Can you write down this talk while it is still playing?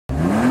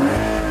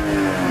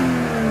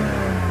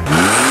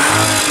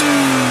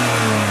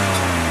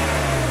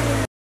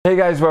Hey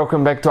guys,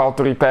 welcome back to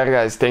Auto Repair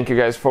guys. Thank you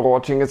guys for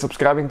watching and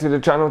subscribing to the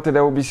channel. Today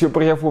will be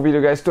super helpful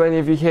video guys to any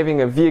of you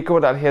having a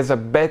vehicle that has a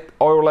bad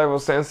oil level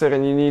sensor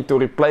and you need to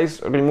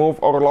replace, remove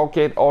or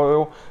locate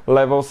oil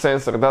level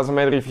sensor. Doesn't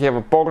matter if you have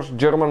a Porsche,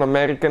 German,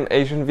 American,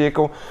 Asian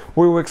vehicle,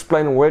 we will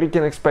explain where you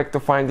can expect to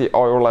find the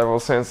oil level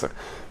sensor.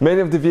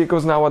 Many of the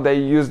vehicles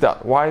nowadays use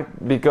that. Why?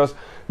 Because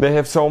they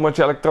have so much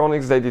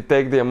electronics, they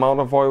detect the amount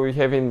of oil you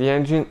have in the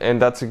engine,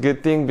 and that's a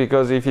good thing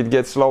because if it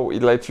gets low,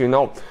 it lets you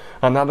know.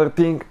 Another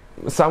thing,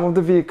 some of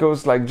the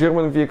vehicles, like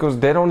German vehicles,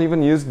 they don't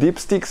even use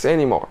dipsticks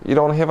anymore. You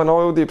don't have an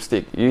oil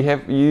dipstick. You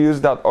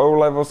use that oil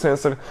level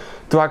sensor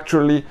to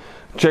actually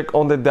check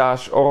on the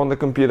dash or on the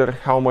computer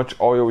how much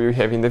oil you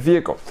have in the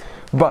vehicle.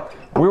 But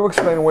we will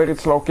explain where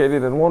it's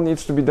located and what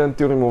needs to be done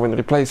to remove and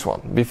replace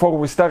one. Before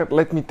we start,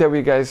 let me tell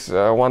you guys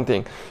one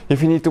thing.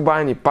 If you need to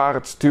buy any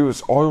parts,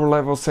 tools, oil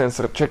level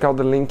sensor, check out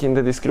the link in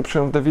the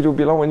description of the video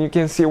below and you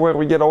can see where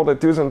we get all the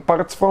tools and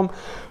parts from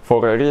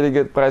for a really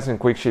good price and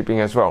quick shipping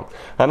as well.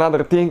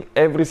 Another thing,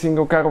 every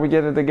single car we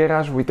get at the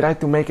garage, we try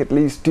to make at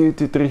least 200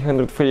 to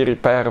 300 free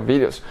repair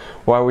videos.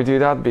 Why we do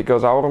that?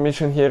 Because our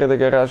mission here at the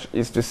garage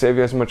is to save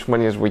you as much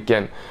money as we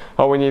can.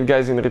 All we need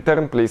guys in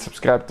return, please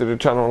subscribe to the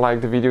channel, like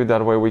the video,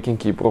 that way we can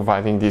keep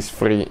providing this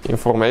free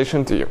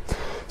information to you.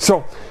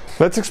 So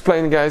let's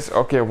explain guys,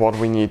 okay, what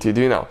we need to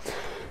do now.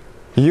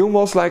 You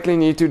most likely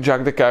need to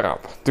jack the car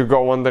up to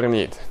go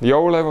underneath. The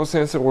oil level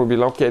sensor will be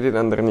located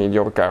underneath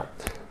your car.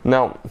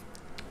 Now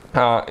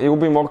it will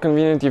be more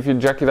convenient if you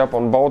jack it up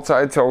on both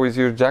sides. Always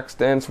use jack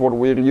stands. What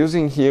we're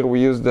using here,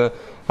 we use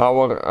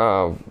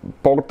our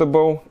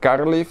portable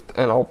car lift,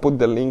 and I'll put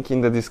the link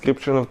in the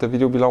description of the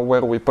video below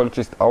where we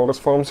purchased ours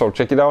from, so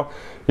check it out.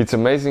 It's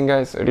amazing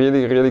guys,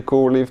 really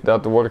cool lift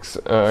that works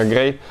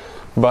great.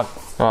 But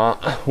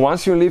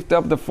once you lift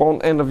up the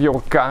front end of your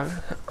car,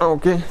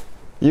 okay,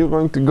 you're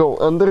going to go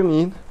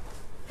underneath.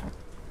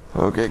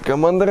 Okay,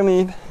 come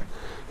underneath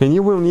and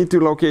you will need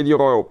to locate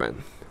your oil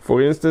pan. For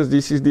instance,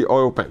 this is the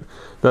oil pan.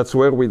 That's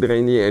where we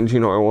drain the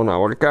engine oil on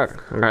our car,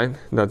 right?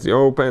 That's the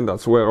oil pan,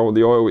 that's where all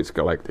the oil is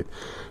collected.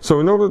 So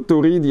in order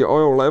to read the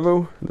oil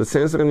level, the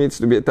sensor needs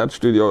to be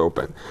attached to the oil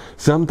pan.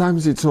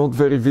 Sometimes it's not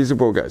very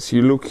visible guys.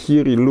 You look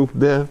here, you look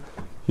there,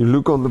 you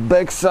look on the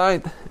back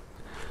side.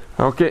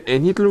 Okay,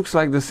 and it looks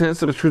like the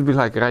sensor should be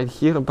like right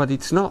here, but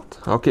it's not.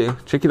 Okay,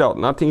 check it out,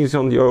 nothing is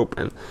on the oil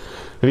pan.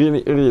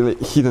 Really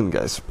hidden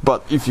guys.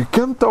 But if you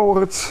come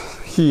towards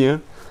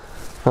here,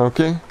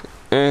 okay,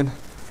 and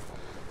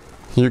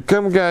you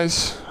come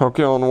guys,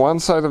 okay, on one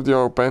side of the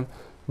oil pan,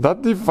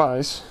 that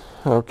device,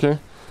 okay,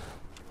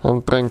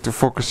 I'm trying to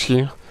focus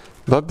here,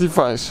 that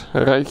device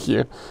right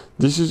here,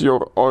 this is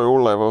your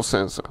oil level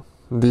sensor.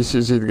 This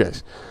is it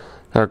guys.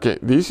 Okay,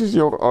 this is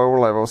your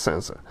oil level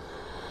sensor.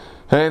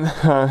 And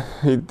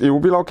it will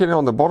be located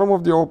on the bottom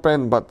of the oil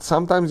pan, but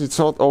sometimes it's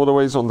not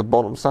always on the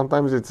bottom.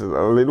 Sometimes it's a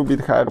little bit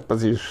higher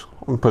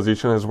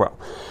position as well.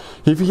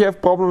 If you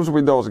have problems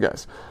with those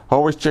guys,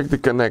 always check the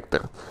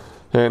connector.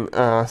 And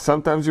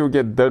sometimes you'll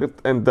get dirt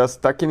and dust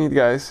stuck in it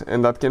guys,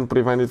 and that can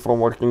prevent it from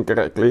working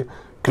correctly.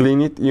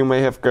 Clean it. You may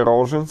have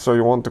corrosion, so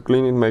you want to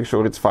clean it, make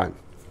sure it's fine.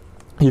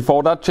 If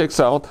all that checks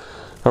out,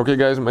 okay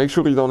guys, make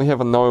sure you don't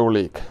have an oil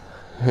leak.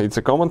 It's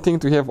a common thing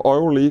to have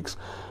oil leaks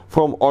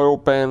from oil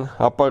pan,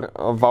 upper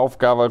valve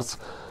covers,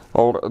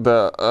 or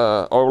the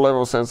oil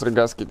level sensor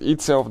gasket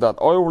itself.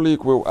 That oil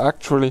leak will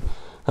actually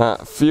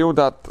fill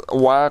that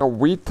wire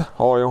with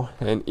oil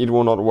and it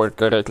will not work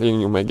correctly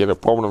and you may get a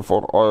problem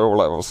for oil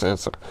level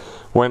sensor,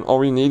 when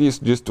all you need is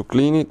just to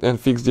clean it and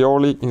fix the oil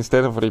leak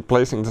instead of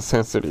replacing the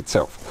sensor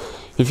itself.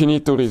 If you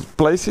need to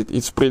replace it,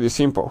 it's pretty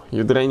simple.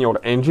 You drain your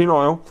engine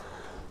oil,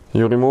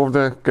 you remove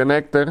the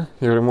connector,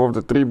 you remove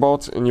the 3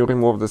 bolts and you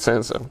remove the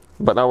sensor.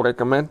 But I would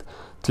recommend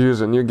to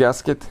use a new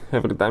gasket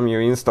every time you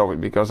install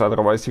it, because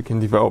otherwise you can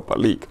develop a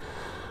leak.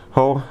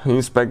 Or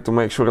inspect to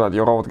make sure that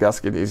your old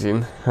gasket is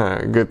in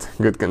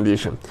good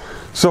condition.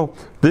 So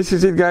this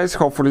is it guys,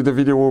 hopefully the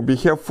video will be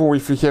helpful.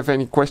 If you have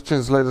any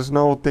questions, let us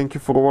know. Thank you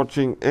for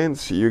watching and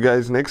see you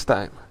guys next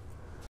time.